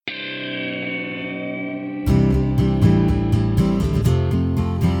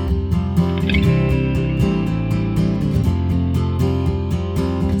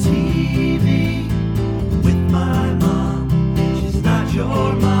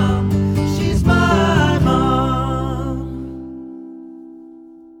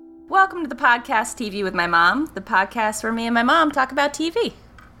podcast TV with my mom, the podcast where me and my mom talk about TV.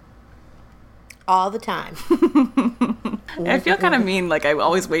 All the time. I feel kind of mean, like I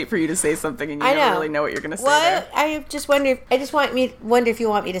always wait for you to say something and you never really know what you're going to say. Well, I just wonder if you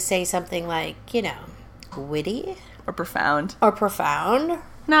want me to say something like, witty. Or profound.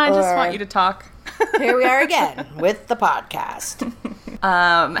 No, I just want you to talk. Here we are again with the podcast.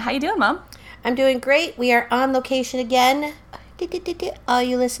 How you doing, Mom? I'm doing great. We are on location again. All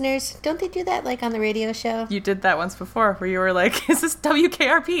you listeners, don't they do that like on the radio show? You did that once before where you were like, is this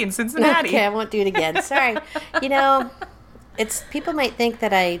WKRP in Cincinnati? Okay, I won't do it again. Sorry. People might think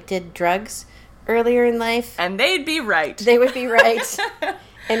that I did drugs earlier in life. And they'd be right. They would be right.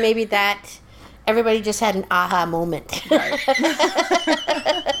 And maybe that everybody just had an aha moment. Right.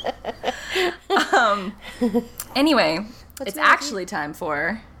 Anyway, it's actually time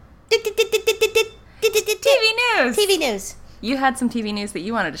for TV news. TV news. You had some TV news that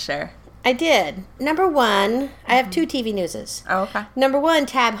you wanted to share. I did. Number one, I have two TV newses. Oh, okay. Number one,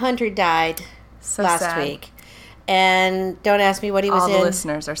 Tab Hunter died last week. And don't ask me what he was in. All the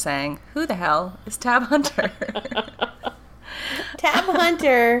listeners are saying, who the hell is Tab Hunter? Tab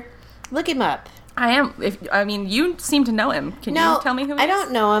Hunter, look him up. You seem to know him. Can you tell me who he is? I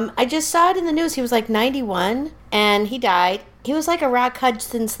don't know him. I just saw it in the news. He was like 91, and he died. He was like a Rock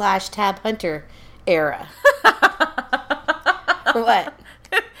Hudson / Tab Hunter era. What?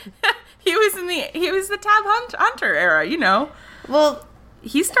 He was the Tab Hunter era, Well,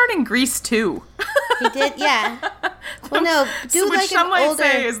 he starred in Grease 2. He did, yeah. Well, no, do which like some an might older...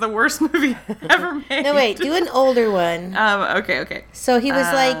 say is the worst movie ever made. No, wait, do an older one. Okay. So he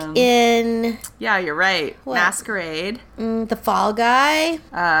was like in... Yeah, you're right. What? Masquerade. The Fall Guy.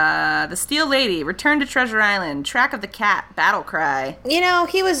 The Steel Lady, Return to Treasure Island, Track of the Cat, Battle Cry.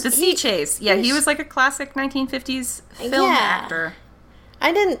 He was... The Sea Chase. Yeah, he was like a classic 1950s film actor.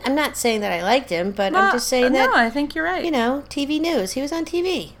 I'm not saying that I liked him, but I'm just saying that... No, I think you're right. TV news. He was on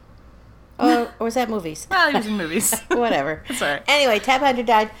TV. Or was that movies? Well, he was in movies. Whatever. That's all right. Anyway, Tab Hunter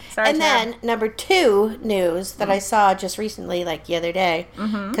died. Sorry, and Tab. then, number two news that I saw just recently, like the other day,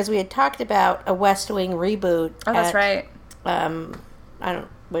 because we had talked about a West Wing reboot. Oh, that's right. I don't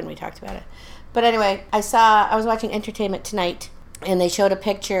when we talked about it. But anyway, I was watching Entertainment Tonight, and they showed a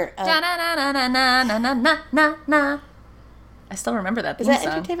picture of... I still remember that theme song. Is that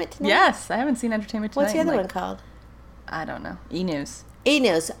song. Entertainment Tonight? Yes, I haven't seen Entertainment Tonight. What's the other one called? I don't know. E-News.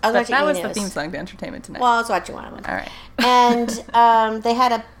 E-News. I was watching That E-News. was the theme song to Entertainment Tonight. Well, I was watching one of them. All right. And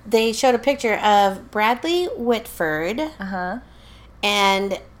they showed a picture of Bradley Whitford. Uh-huh.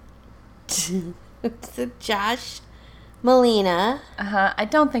 And Josh Malina. Uh-huh. I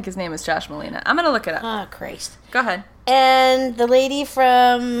don't think his name is Josh Malina. I'm going to look it up. Oh, Christ. Go ahead. And the lady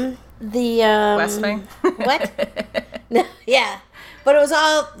from the... West Wing? What? No, yeah. But it was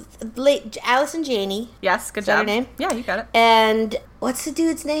all Allison Janney. Yes, good Is that job. her name? Yeah, you got it. And what's the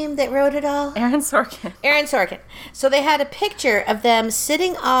dude's name that wrote it all? Aaron Sorkin. Aaron Sorkin. So they had a picture of them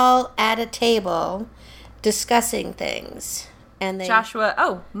sitting all at a table discussing things. And they...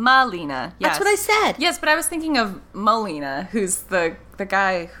 Malina. Yes. That's what I said. Yes, but I was thinking of Molina, who's the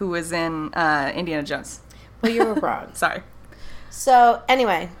guy who was in Indiana Jones. Well, you were wrong. Sorry. So,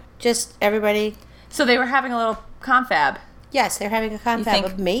 anyway, just everybody... So they were having a little confab. Yes, they're having a confab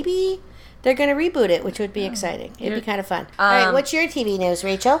of maybe they're going to reboot it, which would be exciting. It'd be kind of fun. All right, what's your TV news,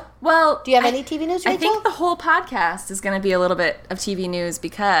 Rachel? Well... Do you have any TV news, Rachel? I think the whole podcast is going to be a little bit of TV news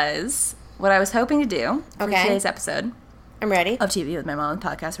because what I was hoping to do for today's episode... I'm ready. Of TV with my mom,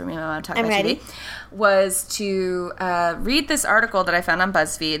 podcast where me and my mom talk about ready. TV, was to read this article that I found on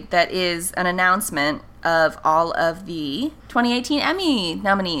BuzzFeed that is an announcement of all of the 2018 Emmy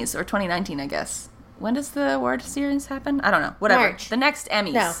nominees, or 2019, I guess. When does the award series happen? I don't know. Whatever. March. The next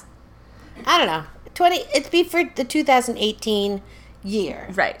Emmys. No. I don't know. It'd be for the 2018 year.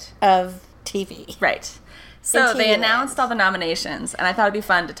 Right. Of TV. Right. So they announced all the nominations, and I thought it'd be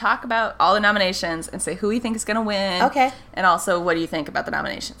fun to talk about all the nominations and say who we think is going to win. Okay. And also, what do you think about the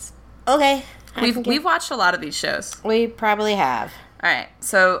nominations? Okay. We've watched a lot of these shows. We probably have. All right.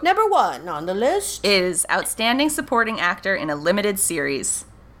 So number one on the list is Outstanding Supporting Actor in a Limited Series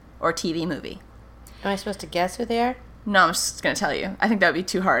or TV Movie. Am I supposed to guess who they are? No, I'm just going to tell you. I think that would be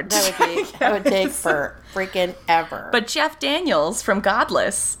too hard. That would take for freaking ever. But Jeff Daniels from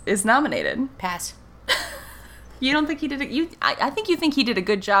Godless is nominated. Pass. You don't think he did it? I think you think he did a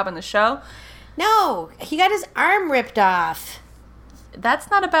good job on the show. No, he got his arm ripped off.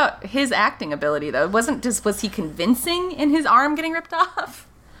 That's not about his acting ability, though. Was he convincing in his arm getting ripped off?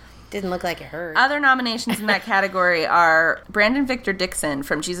 Didn't look like it hurt. Other nominations in that category are Brandon Victor Dixon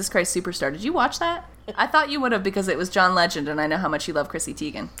from Jesus Christ Superstar. Did you watch that? I thought you would have because it was John Legend, and I know how much you love Chrissy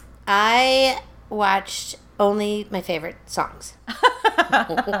Teigen. I watched only my favorite songs.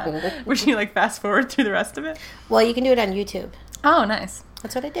 Would you like fast forward through the rest of it? Well, you can do it on YouTube. Oh, nice.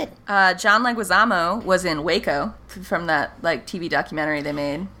 That's what I did. John Leguizamo was in Waco from that like TV documentary they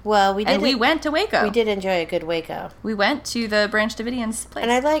made. Well, we went to Waco. We did enjoy a good Waco. We went to the Branch Davidians place.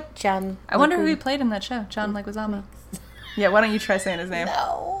 And I like John. I wonder who he played in that show. John Leguizamo. Yeah, why don't you try saying his name?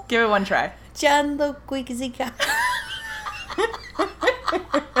 No. Give it one try. John Leguizamo.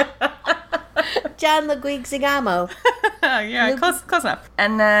 John Leguizamo. Yeah, close enough.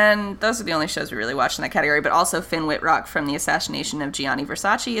 And then those are the only shows we really watched in that category, but also Finn Wittrock from The Assassination of Gianni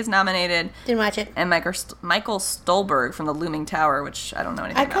Versace is nominated. Didn't watch it. And Michael Stolberg from The Looming Tower, which I don't know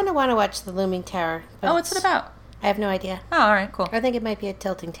anything I about. kind of want to watch The Looming Tower. Oh, what's it about? I have no idea. Oh, all right, cool. I think it might be a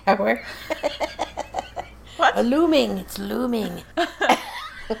tilting tower. What? A looming. It's looming.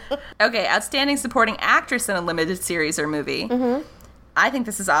 Okay, Outstanding Supporting Actress in a Limited Series or Movie. Mm-hmm. I think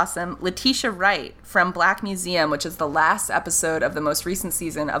this is awesome. Letitia Wright from Black Museum, which is the last episode of the most recent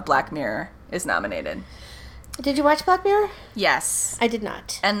season of Black Mirror, is nominated. Did you watch Black Mirror? Yes. I did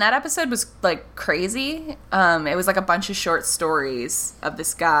not. And that episode was, like, crazy. It was, like, a bunch of short stories of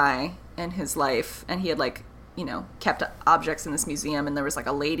this guy and his life. And he had, like, you know, kept objects in this museum. And there was, like,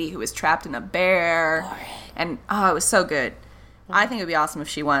 a lady who was trapped in a bear. Boring. And, oh, it was so good. I think it would be awesome if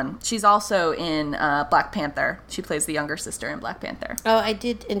she won. She's also in Black Panther. She plays the younger sister in Black Panther. Oh, I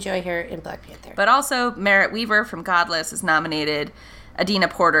did enjoy her in Black Panther. But also, Merritt Weaver from Godless is nominated. Adina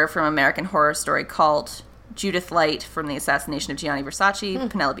Porter from American Horror Story Cult. Judith Light from The Assassination of Gianni Versace.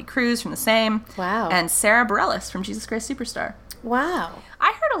 Penelope Cruz from the same. Wow. And Sarah Bareilles from Jesus Christ Superstar. Wow.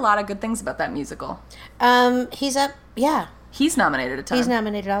 I heard a lot of good things about that musical. He's up. Yeah. He's nominated a ton. He's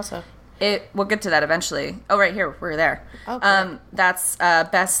nominated also. We'll get to that eventually. Oh, right here. We're there. Okay. That's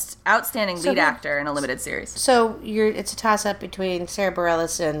Best Outstanding Lead Actor in a Limited Series. So it's a toss-up between Sarah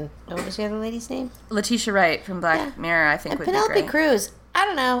Bareilles and... what was the other lady's name? Letitia Wright from Black Mirror, I think, And would Penelope be great. Cruz. I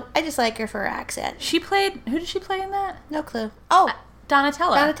don't know. I just like her for her accent. She played... Who did she play in that? No clue. Oh,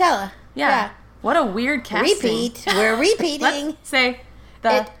 Donatella. Donatella. Yeah. What a weird casting. Repeat. We're repeating. Let's say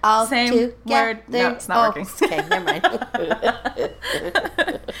the it all same together. word. No, it's not working. Okay, never mind.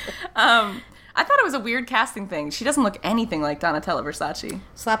 I thought it was a weird casting thing. She doesn't look anything like Donatella Versace.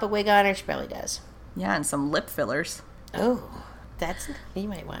 Slap a wig on her, she probably does. Yeah, and some lip fillers. Oh, that's... You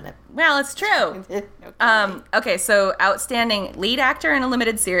might want to... Well, it's true. Okay, so Outstanding Lead Actor in a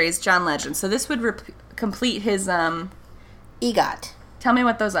Limited Series, John Legend. So this would complete his... EGOT. Tell me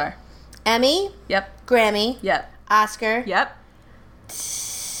what those are. Emmy. Yep. Grammy. Yep. Oscar. Yep.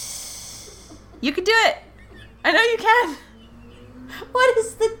 You can do it. I know you can. What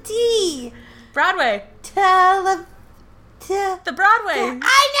is the T? Broadway. The Broadway.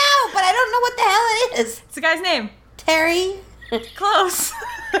 I know, but I don't know what the hell it is. It's the guy's name. Terry. Close.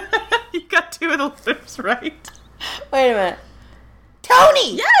 You got two of the letters right. Wait a minute.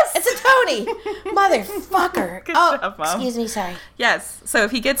 Tony. Yes. It's a Tony. Motherfucker. Good job, Mom. Excuse me. Sorry. Yes. So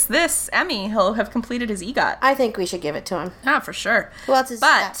if he gets this Emmy, he'll have completed his EGOT. I think we should give it to him. Ah, for sure. Who else is But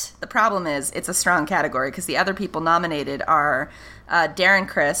that? the problem is, it's a strong category because the other people nominated are Darren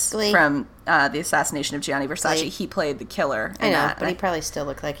Criss Glee. from The Assassination of Gianni Versace. Glee. He played the killer in I know, that. but he probably still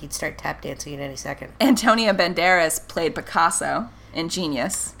looked like he'd start tap dancing at any second. Antonio Banderas played Picasso in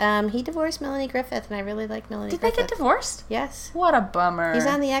Genius. He divorced Melanie Griffith, and I really like Melanie Did they Griffith. get divorced? Yes. What a bummer. He's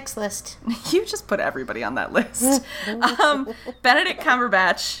on the X list. You just put everybody on that list. Benedict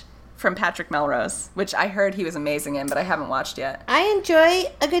Cumberbatch from Patrick Melrose, which I heard he was amazing in, but I haven't watched yet. I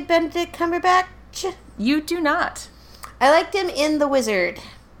enjoy a good Benedict Cumberbatch. You do not. I liked him in The Wizard.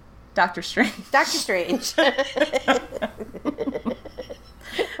 Doctor Strange. Doctor Strange.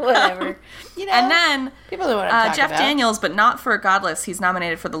 Whatever. You know, And then people know what I'm talking Jeff about. Daniels, but not for Godless. He's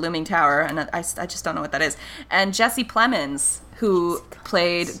nominated for The Looming Tower, and I just don't know what that is. And Jesse Plemons, who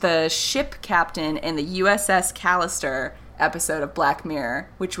played the ship captain in the USS Callister episode of Black Mirror,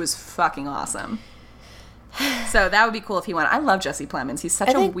 which was fucking awesome. So that would be cool if he won. I love Jesse Plemons. He's such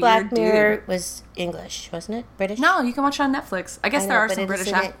I a think weird Black Mirror dude. was English, wasn't it? British? No, you can watch it on Netflix. I guess I there know, are but some it British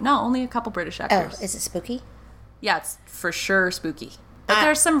isn't actors. it- No, only a couple British Oh, actors. is it spooky? Yeah, it's for sure spooky. But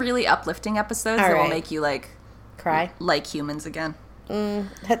there's some really uplifting episodes that will Alright. make you Cry? like humans again.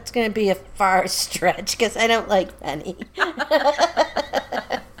 That's going to be a far stretch because I don't like Penny.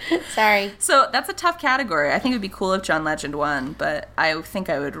 Sorry. So that's a tough category. I think it would be cool if John Legend won, but I think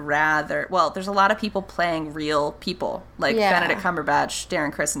I would rather... Well, there's a lot of people playing real people. Like Yeah. Benedict Cumberbatch,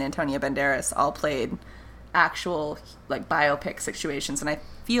 Darren Criss, and Antonio Banderas all played actual biopic situations, and I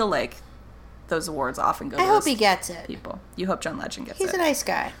feel like those awards often go to I hope those he gets it. people. You hope John Legend gets He's it. a nice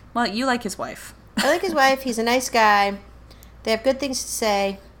guy. Well, you like his wife. I like his wife. He's a nice guy. They have good things to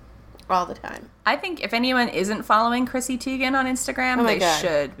say. all the time. I think if anyone isn't following Chrissy Teigen on Instagram, Oh my they God.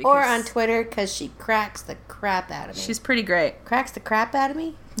 should. Or on Twitter, because she cracks the crap out of me. She's pretty great. Cracks the crap out of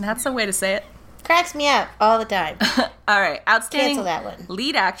me? That's the way to say it. Cracks me up all the time. All right. Outstanding Cancel that one.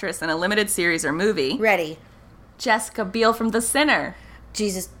 lead actress in a limited series or movie. Ready. Jessica Biel from The Sinner.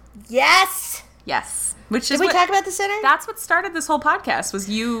 Jesus. Yes! Yes. Which Did is we what, talk about The Sinner? That's what started this whole podcast, was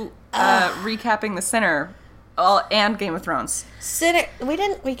you recapping The Sinner and Game of Thrones. Sinner. We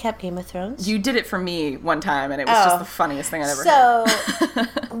didn't recap Game of Thrones. You did it for me one time, and it was just the funniest thing I'd ever heard.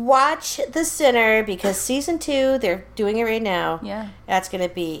 So, watch The Sinner, because season 2, they're doing it right now. Yeah. It's gonna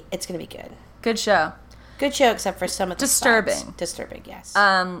be good. Good show. Good show, except for some of the Disturbing. spots. Disturbing, yes.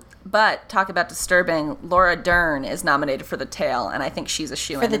 But talk about disturbing. Laura Dern is nominated for The Tale, and I think she's a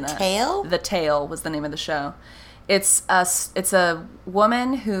shoo-in. For The in that. Tale? The Tale was the name of the show. It's a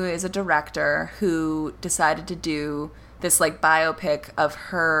woman who is a director who decided to do this like biopic of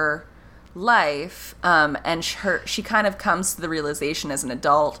her life, and she kind of comes to the realization as an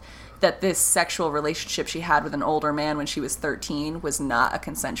adult that this sexual relationship she had with an older man when she was 13 was not a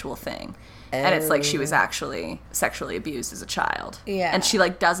consensual thing. And it's like she was actually sexually abused as a child. Yeah. And she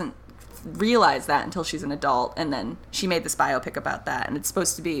like doesn't realize that until she's an adult, and then she made this biopic about that, and it's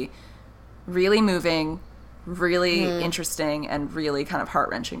supposed to be really moving, really interesting, and really kind of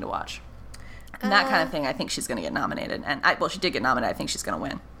heart-wrenching to watch. And that kind of thing, I think she's going to get nominated. And she did get nominated. I think she's going to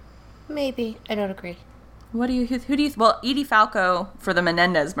win. Maybe. I don't agree. Who do you? Well, Edie Falco for the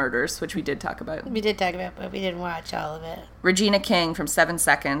Menendez murders, which we did talk about. We did talk about, but we didn't watch all of it. Regina King from 7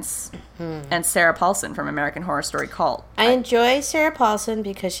 Seconds, and Sarah Paulson from American Horror Story Cult. I enjoy Sarah Paulson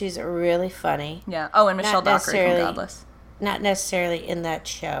because she's really funny. Yeah. Oh, and Michelle Dockery from Godless. Not necessarily in that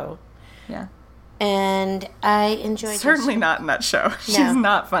show. Yeah. And I enjoy... Certainly not in that show. She's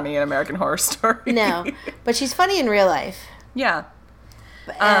not funny in American Horror Story. No, but she's funny in real life. Yeah.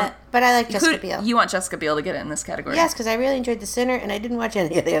 But I like Jessica Biel. You want Jessica Biel to get in this category? Yes, because I really enjoyed The Sinner, and I didn't watch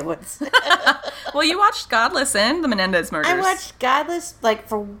any of the other ones. Well, you watched Godless and the Menendez murders. I watched Godless, like,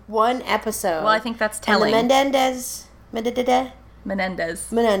 for one episode. Well, I think that's telling. And the Menendez.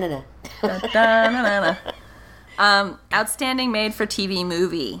 Menendez. Outstanding made-for-TV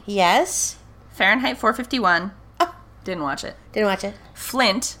movie. Yes. Fahrenheit 451. Oh. Didn't watch it. Didn't watch it.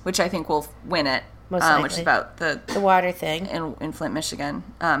 Flint, which I think will win it. Most likely. Which is about the water thing. In Flint, Michigan.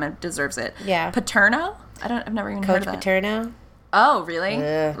 It deserves it. Yeah. Paterno? I've never even heard Coach of that. Paterno. Oh, really?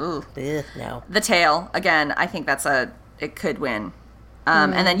 Ooh. No. The Tale, again, I think it could win.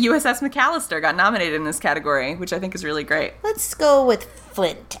 And then USS McAllister got nominated in this category, which I think is really great. Let's go with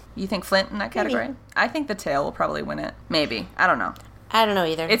Flint. You think Flint in that category? Maybe. I think The Tale will probably win it. Maybe. I don't know. I don't know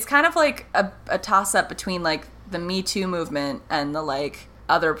either. It's kind of like a toss-up between, like, the Me Too movement and the, like,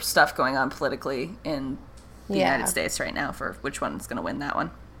 other stuff going on politically in the United States right now for which one's going to win that one.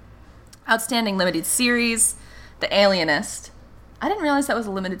 Outstanding limited series, The Alienist. I didn't realize that was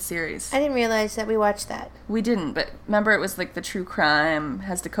a limited series. I didn't realize that we watched that. We didn't, but remember it was like the true crime,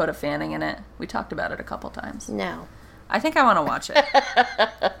 has Dakota Fanning in it. We talked about it a couple times. No. I think I want to watch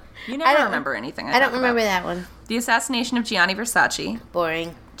it. You never remember anything I don't remember that one. The Assassination of Gianni Versace.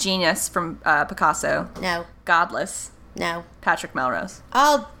 Boring. Genius from Picasso. No. Godless. No. Patrick Melrose.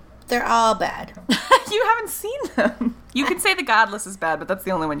 They're all bad. You haven't seen them. You can say The Godless is bad, but that's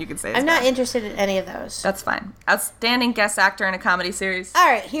the only one you can say is I'm not bad. interested in any of those. That's fine. Outstanding guest actor in a comedy series. All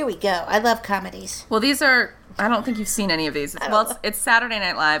right, here we go. I love comedies. Well, these are... I don't think you've seen any of these. Well, it's Saturday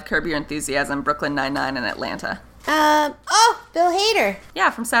Night Live, Curb Your Enthusiasm, Brooklyn Nine-Nine, and Atlanta. Bill Hader. Yeah,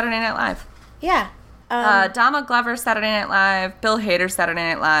 from Saturday Night Live. Yeah. Donald Glover, Saturday Night Live. Bill Hader, Saturday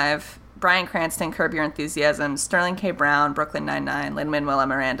Night Live. Brian Cranston, Curb Your Enthusiasm. Sterling K. Brown, Brooklyn Nine-Nine. Lin-Manuel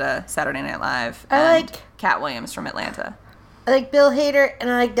Miranda, Saturday Night Live. And Cat Williams from Atlanta. I like Bill Hader,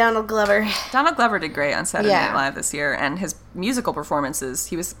 and I like Donald Glover. Donald Glover did great on Saturday Night Live this year, and his musical performances,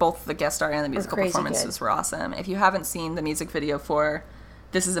 he was both the guest star and the musical performances were awesome. If you haven't seen the music video for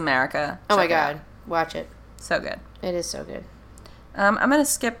This Is America, oh my God, watch it. So good. It is so good. I'm going to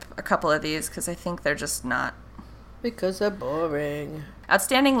skip a couple of these because I think they're just not. Because they're boring.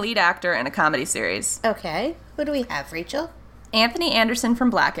 Outstanding lead actor in a comedy series. Okay. Who do we have, Rachel? Anthony Anderson from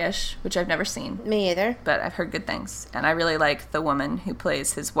Blackish, which I've never seen. Me either. But I've heard good things. And I really like the woman who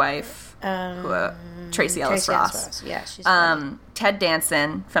plays his wife, Tracy Ellis Ross. Yeah, she's funny. Ted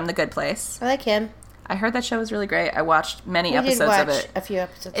Danson from The Good Place. I like him. I heard that show was really great. I watched many We episodes did watch of it. A few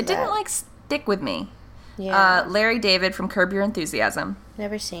episodes. It didn't like stick with me. Yeah. Larry David from Curb Your Enthusiasm.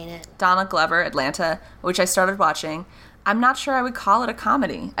 Never seen it. Donald Glover, Atlanta, which I started watching. I'm not sure I would call it a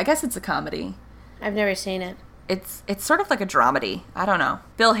comedy. I guess it's a comedy. I've never seen it. it's sort of like a dramedy. I don't know.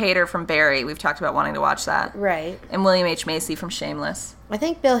 Bill Hader from Barry. We've talked about wanting to watch that. Right. And William H. Macy from Shameless. I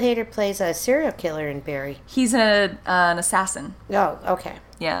think Bill Hader plays a serial killer in Barry. He's an assassin. Oh, okay.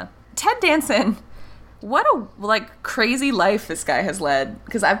 Yeah. Ted Danson. What a crazy life this guy has led.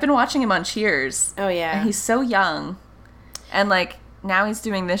 Because I've been watching him on Cheers. Oh, yeah. And he's so young. And now he's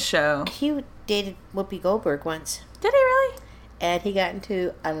doing this show. He dated Whoopi Goldberg once. Did he really? And he got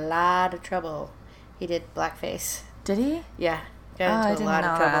into a lot of trouble. He did blackface. Did he? Yeah. I Got into didn't a lot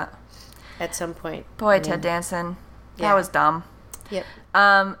of know trouble that. at some point. Boy, Ted Danson. Yeah. That was dumb. Yep.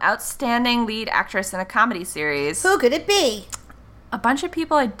 Outstanding lead actress in a comedy series. Who could it be? A bunch of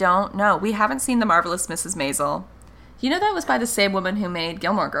people I don't know. We haven't seen The Marvelous Mrs. Maisel. You know that was by the same woman who made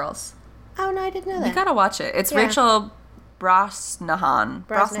Gilmore Girls. Oh, no, I didn't know that. You gotta watch it. It's Yeah. Rachel Brosnahan.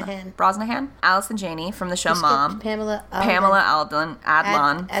 Brosnahan. Allison Janney from the show You skipped Mom. Pamela Adlon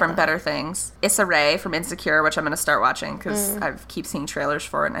from Adlon. Better Things. Issa Rae from Insecure, which I'm going to start watching because I keep seeing trailers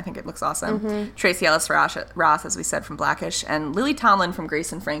for it and I think it looks awesome. Tracy Ellis Ross, as we said, from Blackish. And Lily Tomlin from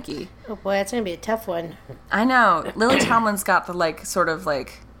Grace and Frankie. Oh, boy, that's going to be a tough one. I know. Lily Tomlin's got the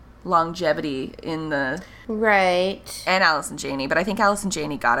longevity in the... Right. And Allison Janney, but I think Allison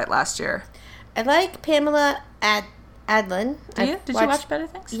Janney got it last year. I like Pamela Adlon. Do you? Did you watch Better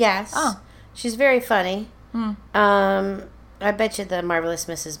Things? Yes. Oh. She's very funny. I bet you the Marvelous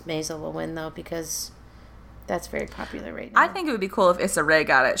Mrs. Maisel will win, though, because that's very popular right now. I think it would be cool if Issa Rae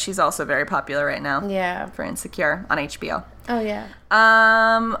got it. She's also very popular right now. Yeah. For Insecure on HBO. Oh, yeah.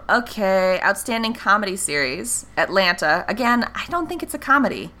 Okay. Outstanding comedy series. Atlanta. Again, I don't think it's a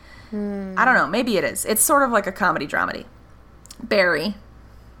comedy. I don't know. Maybe it is. It's sort of like a comedy dramedy. Barry.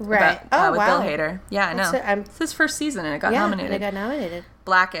 Right. With Bill Hader. Yeah, I know. It's It's his first season and it got yeah, nominated. and it got nominated.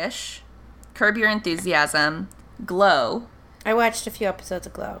 Blackish. Curb Your Enthusiasm. Glow. I watched a few episodes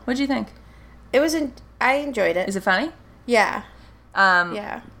of Glow. What'd you think? I enjoyed it. Is it funny? Yeah.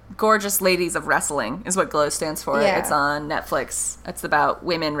 Yeah. Gorgeous Ladies of Wrestling is what Glow stands for. Yeah. It's on Netflix. It's about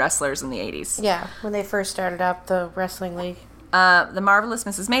women wrestlers in the 80s. Yeah, when they first started out the wrestling league. The Marvelous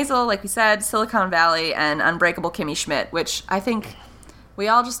Mrs. Maisel, like we said, Silicon Valley, and Unbreakable Kimmy Schmidt, which I think we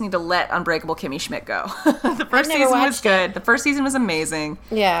all just need to let Unbreakable Kimmy Schmidt go. The first never season was watched good. The first season was amazing.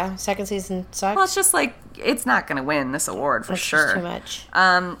 Yeah, second season sucked. Well, it's just it's not going to win this award for That's sure. just too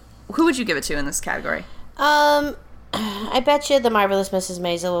much. Who would you give it to in this category? I bet you the Marvelous Mrs.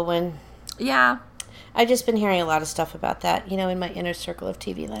 Maisel will win. Yeah. I've just been hearing a lot of stuff about that, in my inner circle of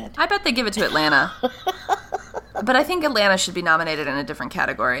TV land. I bet they give it to Atlanta. But I think Atlanta should be nominated in a different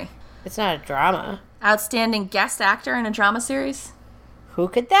category. It's not a drama. Outstanding guest actor in a drama series? Who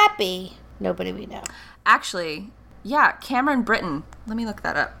could that be? Nobody we know. Actually, yeah, Cameron Britton. Let me look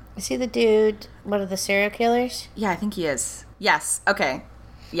that up. Is he the dude, one of the serial killers? Yeah, I think he is. Yes, okay.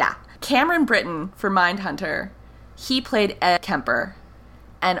 Yeah. Cameron Britton for Mindhunter. He played Ed Kemper.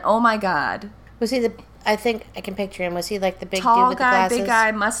 And oh my god. Was he I think I can picture him. Was he like the big dude Tall with guy, the glasses? big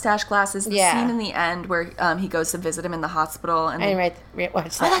guy, mustache, glasses. The Yeah. scene in the end where he goes to visit him in the hospital. And I didn't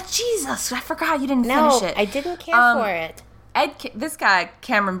watch that. Oh, Jesus! I forgot you didn't No, finish it. I didn't care for it. This guy,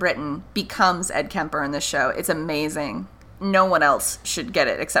 Cameron Britton, becomes Ed Kemper in this show. It's amazing. No one else should get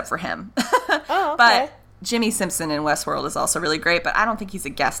it except for him. Oh, okay. But Jimmy Simpson in Westworld is also really great, but I don't think he's a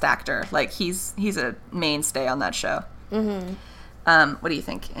guest actor. He's a mainstay on that show. Mm-hmm. What do you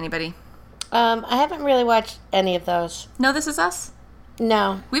think? Anybody? I haven't really watched any of those. No, This Is Us?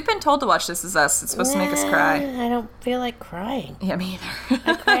 No. We've been told to watch This Is Us. It's supposed to make us cry. I don't feel like crying. Yeah, me either.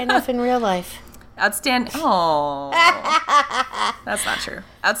 I cry enough in real life. Outstanding. Oh, that's not true.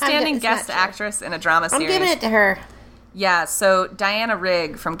 Outstanding It's not guest true. actress in a drama series. I'm giving it to her. Yeah, so Diana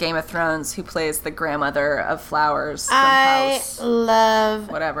Rigg from Game of Thrones, who plays the grandmother of Flowers from I House. love...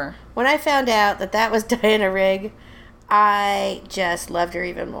 Whatever. When I found out that was Diana Rigg, I just loved her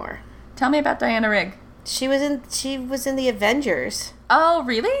even more. Tell me about Diana Rigg. She was in the Avengers. Oh,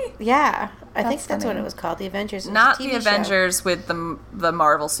 really? Yeah, I think that's funny. what it was called, the Avengers. It was Not a the TV show. Avengers with the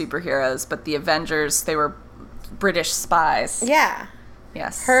Marvel superheroes, but the Avengers, they were British spies. Yeah,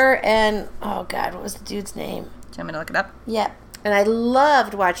 Yes. her and oh god, what was the dude's name? Do you want me to look it up? Yep. And I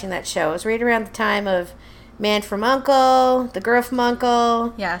loved watching that show. It was right around the time of Man from U.N.C.L.E., The Girl from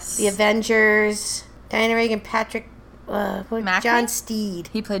U.N.C.L.E., Yes. The Avengers, Diana Rigg and Patrick, Mackie? John Steed.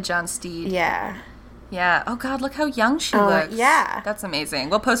 He played John Steed. Yeah. Yeah. Oh, God, look how young she looks. yeah. That's amazing.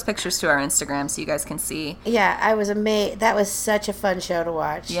 We'll post pictures to our Instagram so you guys can see. Yeah, I was amazed. That was such a fun show to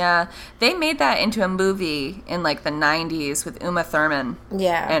watch. Yeah. They made that into a movie in, the 90s with Uma Thurman.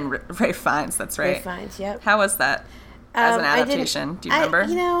 Yeah. And Ray Fiennes, that's right. Ray Fiennes, yep. How was that as an I didn't- adaptation? Do you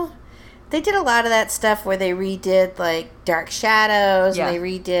remember? They did a lot of that stuff where they redid, Dark Shadows, Yeah. and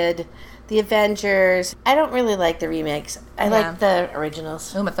they The Avengers. I don't really like the remakes. I like the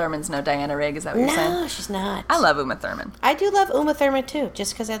originals. Uma Thurman's no Diana Rigg, is that what you're saying? No, she's not. I love Uma Thurman. I do love Uma Thurman, too,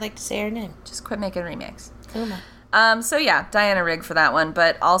 just because I like to say her name. Just quit making remakes. Uma. So yeah, Diana Rigg for that one,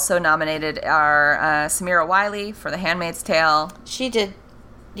 but also nominated are Samira Wiley for The Handmaid's Tale. She did,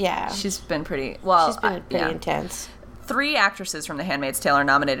 yeah. She's been pretty, well... She's been pretty intense. 3 actresses from The Handmaid's Tale are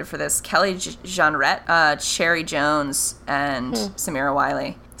nominated for this. Kelly Jeanrette, Sherry Jones, and Samira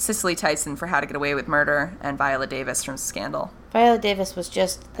Wiley. Cicely Tyson for How to Get Away with Murder, and Viola Davis from Scandal. Viola Davis was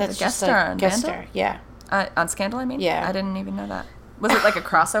just... That's a guest star on guest Vandal? star, yeah. On Scandal, I mean? Yeah. I didn't even know that. Was it like a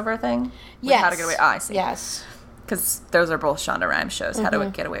crossover thing? Yes. How to Get Away... Oh, I see. Yes. Because those are both Shonda Rhimes shows, How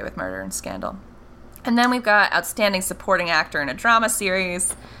to Get Away with Murder and Scandal. And then we've got Outstanding Supporting Actor in a Drama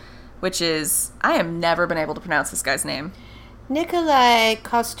Series, which is... I have never been able to pronounce this guy's name. Nikolai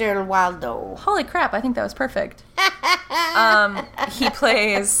Coster-Waldau. Holy crap, I think that was perfect. He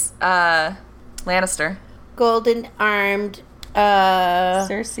plays Lannister. Golden Armed,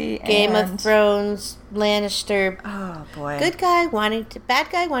 Cersei Game and... of Thrones, Lannister. Oh, boy. Bad guy wanting to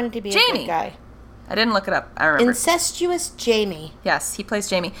be a Jaime. good guy. I didn't look it up. I remember. Incestuous Jaime. Yes, he plays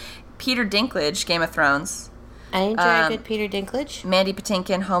Jaime. Peter Dinklage, Game of Thrones. I enjoy a good Peter Dinklage. Mandy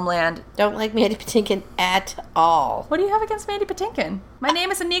Patinkin, Homeland. Don't like Mandy Patinkin at all. What do you have against Mandy Patinkin? My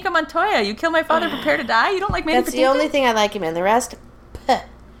name is Inigo Montoya. You kill my father, prepare to die? You don't like Mandy Patinkin? That's the only thing I like him in. The rest, puh.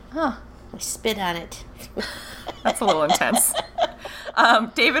 Huh. I spit on it. That's a little intense.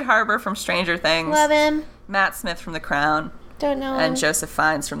 David Harbour from Stranger Things. Love him. Matt Smith from The Crown. Don't know him. And Joseph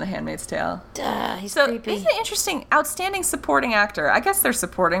Fiennes from The Handmaid's Tale. He's So, creepy. isn't it interesting? Outstanding supporting actor. I guess they're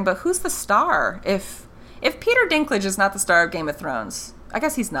supporting, but who's the star? If Peter Dinklage is not the star of Game of Thrones, I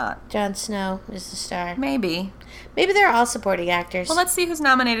guess he's not. Jon Snow is the star. Maybe. Maybe they're all supporting actors. Well, let's see who's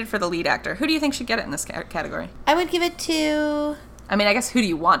nominated for the lead actor. Who do you think should get it in this category? I would give it to... I mean, I guess who do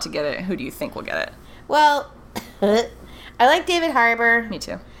you want to get it? Who do you think will get it? Well, I like David Harbour. Me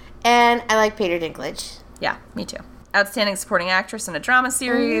too. And I like Peter Dinklage. Yeah, me too. Outstanding supporting actress in a drama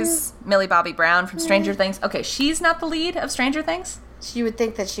series. Millie Bobby Brown from Stranger Things. Okay, she's not the lead of Stranger Things? You would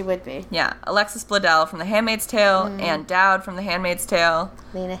think that she would be. Yeah. Alexis Bledel from The Handmaid's Tale. Anne Dowd from The Handmaid's Tale.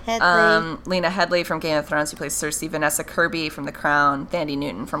 Lena Headey. Lena Headey from Game of Thrones, who plays Cersei. Vanessa Kirby from The Crown. Thandie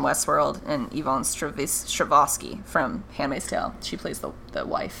Newton from Westworld. And Yvonne Strahovski from Handmaid's Tale. She plays the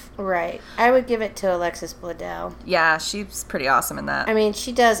wife. Right. I would give it to Alexis Bledel. Yeah, she's pretty awesome in that. I mean,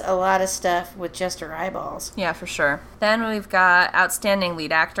 she does a lot of stuff with just her eyeballs. Yeah, for sure. Then we've got Outstanding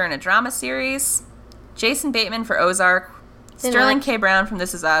Lead Actor in a Drama Series. Jason Bateman for Ozark. Sterling K. Brown from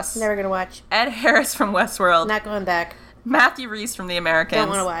This Is Us. Never gonna watch. Ed Harris from Westworld. Not going back. Matthew Rhys from The Americans. Don't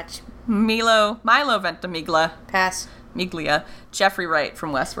want to watch. Milo Ventimiglia. Pass. Miglia. Jeffrey Wright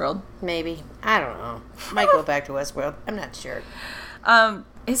from Westworld. Maybe. I don't know. Might go back to Westworld. I'm not sure.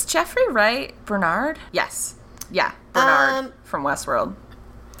 Is Jeffrey Wright Bernard? Yes. Yeah, Bernard from Westworld.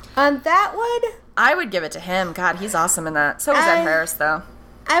 On that one, I would give it to him. God, he's awesome in that. So is Ed Harris, though.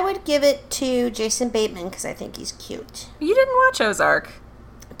 I would give it to Jason Bateman because I think he's cute. You didn't watch Ozark.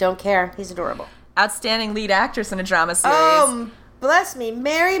 Don't care. He's adorable. Outstanding Lead Actress in a Drama Series. Oh, bless me.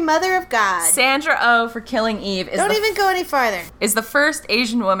 Mary, Mother of God. Sandra Oh for Killing Eve. Don't even go any farther. Is the first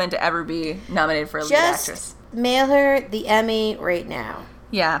Asian woman to ever be nominated for a lead actress. Mail her the Emmy right now.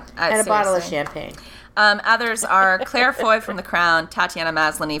 Yeah. And a bottle of champagne. Others are Claire Foy from The Crown, Tatiana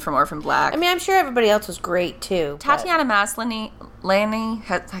Maslany from Orphan Black. I mean, I'm sure everybody else was great, too. Tatiana Maslany,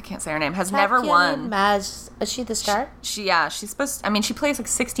 I can't say her name, has never won. Is she the star? She's supposed to, I mean, she plays like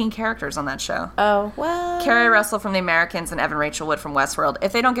 16 characters on that show. Oh, well. Carrie Russell from The Americans and Evan Rachel Wood from Westworld.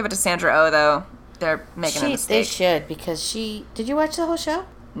 If they don't give it to Sandra Oh, though, they're making a mistake. They should, because did you watch the whole show?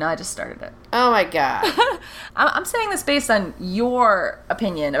 No, I just started it. Oh, my God. I'm saying this based on your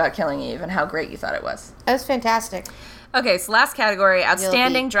opinion about Killing Eve and how great you thought it was. That was fantastic. Okay, so last category,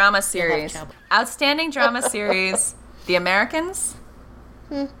 Outstanding Drama Series. Outstanding Drama Series, The Americans,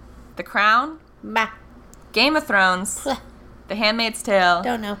 The Crown, Game of Thrones, The Handmaid's Tale,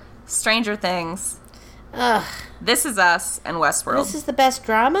 Don't know. Stranger Things, Ugh. This Is Us, and Westworld. This is the best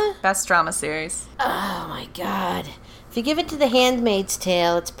drama? Best drama series. Oh, my God. If you give it to The Handmaid's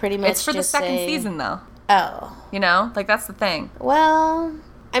Tale, it's pretty much It's for the second season, though. Oh. You know? Like, that's the thing. Well,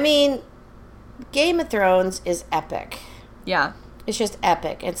 I mean, Game of Thrones is epic. Yeah. It's just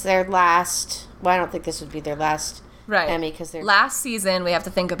epic. It's their last... Well, I don't think this would be their last Emmy, because they're... Last season, we have to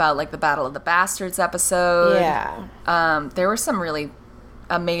think about, like, the Battle of the Bastards episode. Yeah. There were some really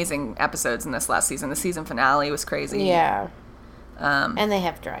amazing episodes in this last season. The season finale was crazy. Yeah. And they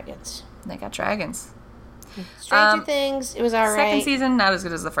have dragons. They got dragons. Stranger Things, it was alright. Second season, not as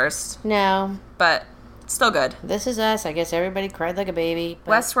good as the first. No. But Still good. This Is Us. I guess everybody cried like a baby.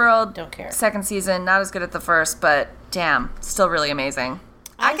 But Westworld, don't care. second season, not as good at the first, but damn, still really amazing.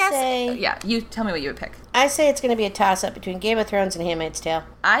 I guess, yeah, you tell me what you would pick. I say it's going to be a toss-up between Game of Thrones and Handmaid's Tale.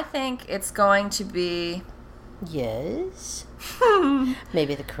 I think it's going to be... Yes.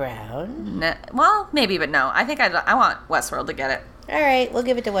 Maybe The Crown. Well, maybe, but no. I think I want Westworld to get it. All right, we'll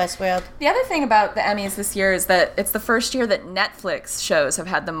give it to Westworld. The other thing about the Emmys this year is that it's the first year that Netflix shows have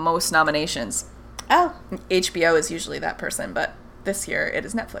had the most nominations. Oh. HBO is usually that person, but this year it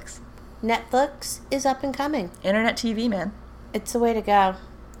is Netflix. Netflix is up and coming. Internet TV, man. It's the way to go.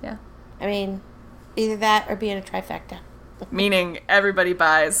 Yeah. I mean, either that or be in a trifecta. Meaning everybody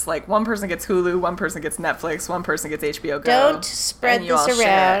buys, like, one person gets Hulu, one person gets Netflix, one person gets HBO Go. Don't spread this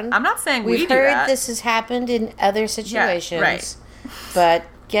around. I'm not saying we do We've heard that. this has happened in other situations. Yeah, right. But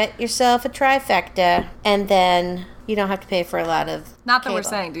get yourself a trifecta, and then you don't have to pay for a lot of Not that cable. we're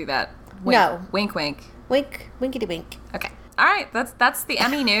saying do that. Wink, No. Wink, wink. Wink, winkety wink. Okay. All right, that's the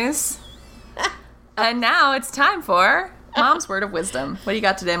Emmy news. And now it's time for Mom's Word of Wisdom. What do you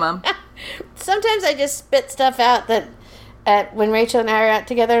got today, Mom? Sometimes I just spit stuff out that when Rachel and I are out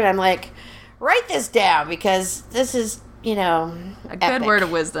together, and I'm like, write this down because this is, A good epic. word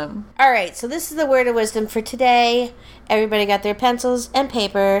of wisdom. All right, so this is the word of wisdom for today. Everybody got their pencils and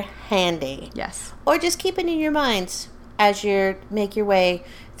paper handy. Yes. Or just keep it in your minds as you make your way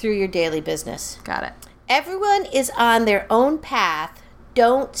through your daily business. Got it. Everyone is on their own path.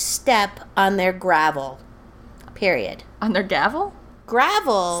 Don't step on their gravel. Period. On their gavel?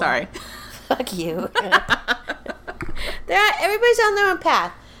 Gravel. Sorry. Fuck you. Everybody's on their own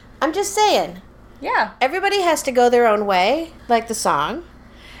path. I'm just saying. Yeah. Everybody has to go their own way, like the song.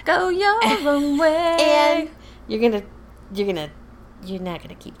 Go your own way. And you're not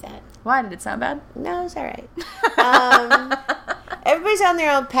gonna keep that. Why? Did it sound bad? No, it's all right. Everybody's on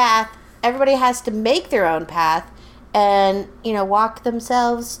their own path. Everybody has to make their own path and, walk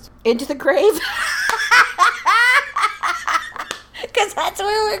themselves into the grave. Because that's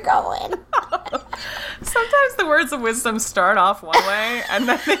where we're going. Sometimes the words of wisdom start off one way and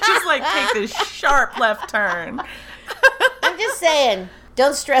then they just take this sharp left turn. I'm just saying,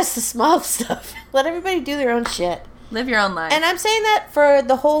 don't stress the small stuff. Let everybody do their own shit. Live your own life. And I'm saying that for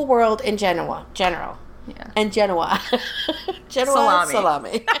the whole world in general. Yeah. And Genoa.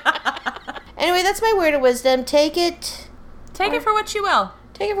 Salami. Anyway, that's my word of wisdom. Take it for what you will.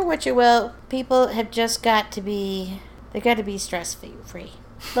 Take it for what you will. People have just got to be stress free.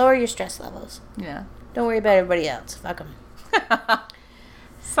 Lower your stress levels. Yeah. Don't worry about everybody else. Fuck them.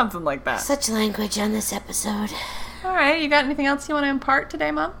 Something like that. Such language on this episode. All right. You got anything else you want to impart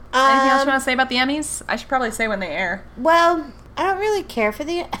today, Mom? Anything else you want to say about the Emmys? I should probably say when they air. Well, I don't really care for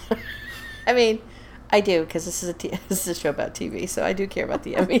the... I mean, I do, because this is a show about TV, so I do care about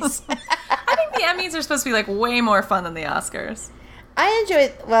the Emmys. I think the Emmys are supposed to be way more fun than the Oscars. I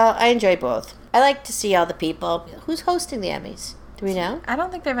enjoy both. I like to see all the people. Who's hosting the Emmys? Do we know? I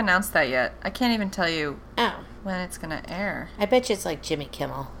don't think they've announced that yet. I can't even tell you when it's going to air. I bet you it's like Jimmy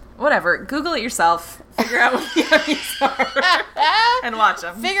Kimmel. Whatever. Google it yourself. Figure out what the Emmys are. And watch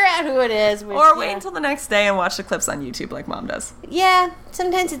them. Figure out who it is. Or wait until the next day and watch the clips on YouTube like Mom does. Yeah.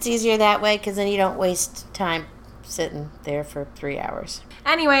 Sometimes it's easier that way because then you don't waste time sitting there for 3 hours.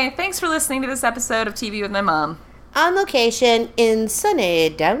 Anyway, thanks for listening to this episode of TV with my mom. On location in sunny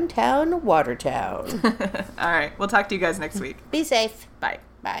downtown Watertown. All right. We'll talk to you guys next week. Be safe. Bye.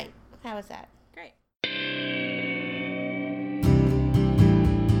 Bye. How was that? Great.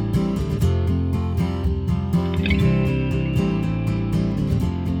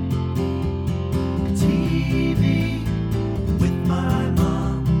 TV with my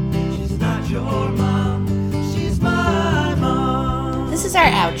mom. She's not your mom. She's my mom. This is our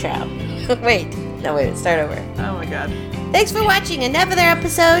outro. Wait. Start over. Oh my God. Thanks for watching another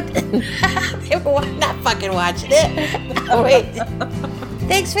episode. They were not fucking watching it. Oh, wait.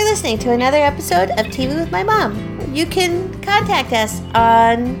 Thanks for listening to another episode of TV with my mom. You can contact us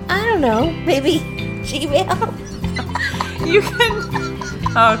on, I don't know, maybe Gmail. You can...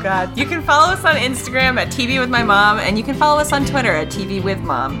 Oh, God. You can follow us on Instagram at TV with my mom, and you can follow us on Twitter at TV with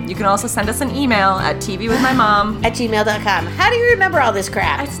mom. You can also send us an email at tvwithmymom at gmail.com. How do you remember all this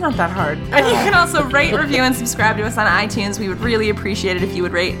crap? It's not that hard. And you can also rate, review, and subscribe to us on iTunes. We would really appreciate it if you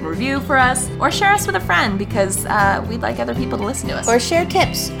would rate and review for us, or share us with a friend, because we'd like other people to listen to us. Or share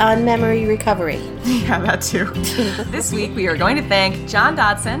tips on memory recovery. Yeah, that too. This week, we are going to thank John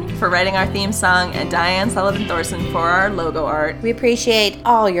Dodson for writing our theme song and Diane Sullivan Thorson for our logo art. We appreciate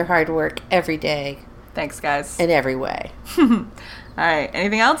all your hard work every day. Thanks, guys. In every way. All right.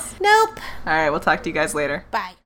 Anything else? Nope. All right. We'll talk to you guys later. Bye.